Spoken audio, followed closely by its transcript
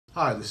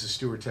Hi, this is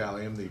Stuart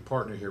Talley. I'm the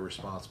partner here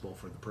responsible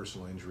for the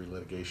personal injury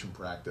litigation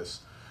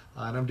practice.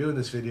 And I'm doing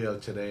this video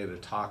today to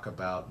talk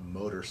about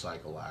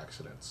motorcycle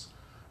accidents.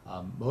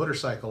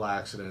 Motorcycle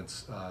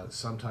accidents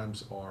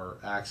sometimes are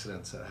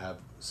accidents that have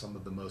some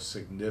of the most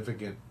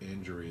significant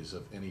injuries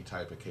of any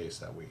type of case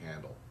that we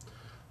handle.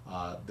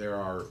 There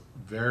are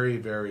very,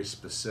 very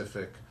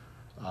specific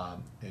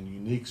and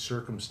unique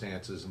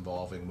circumstances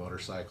involving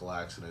motorcycle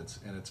accidents,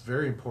 and it's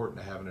very important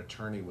to have an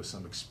attorney with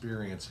some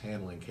experience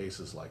handling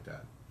cases like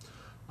that.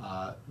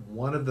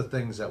 One of the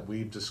things that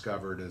we've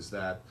discovered is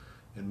that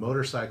in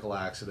motorcycle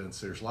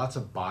accidents, there's lots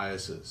of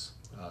biases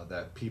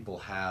that people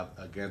have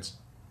against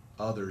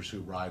others who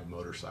ride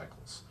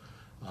motorcycles.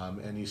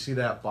 And you see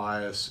that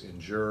bias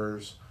in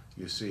jurors,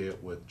 you see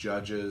it with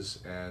judges,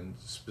 and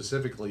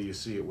specifically you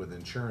see it with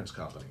insurance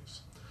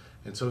companies.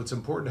 And so it's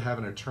important to have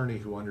an attorney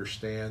who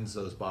understands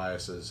those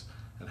biases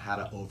and how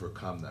to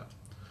overcome them.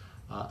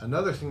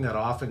 Another thing that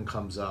often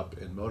comes up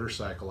in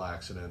motorcycle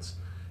accidents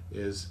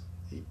is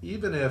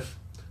even if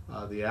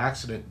the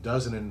accident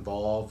doesn't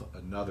involve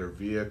another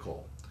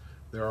vehicle,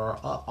 there are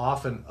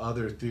often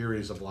other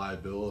theories of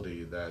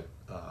liability that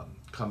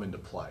come into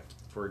play.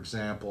 For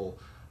example,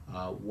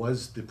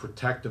 was the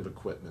protective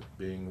equipment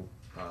being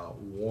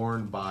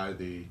worn by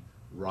the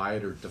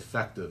rider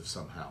defective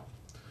somehow?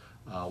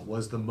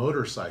 Was the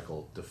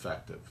motorcycle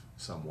defective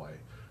some way?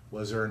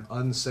 Was there an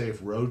unsafe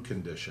road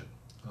condition?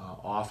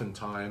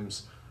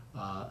 Oftentimes,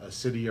 a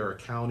city or a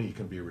county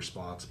can be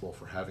responsible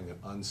for having an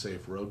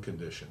unsafe road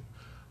condition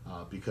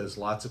because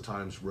lots of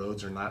times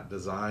roads are not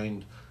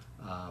designed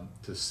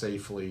to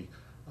safely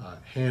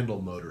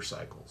handle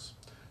motorcycles.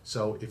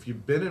 So if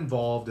you've been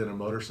involved in a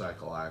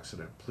motorcycle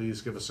accident,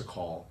 please give us a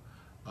call.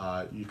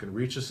 You can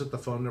reach us at the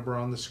phone number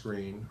on the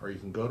screen, or you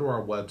can go to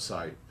our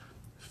website,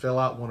 fill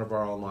out one of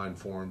our online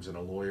forms, and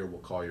a lawyer will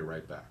call you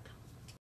right back.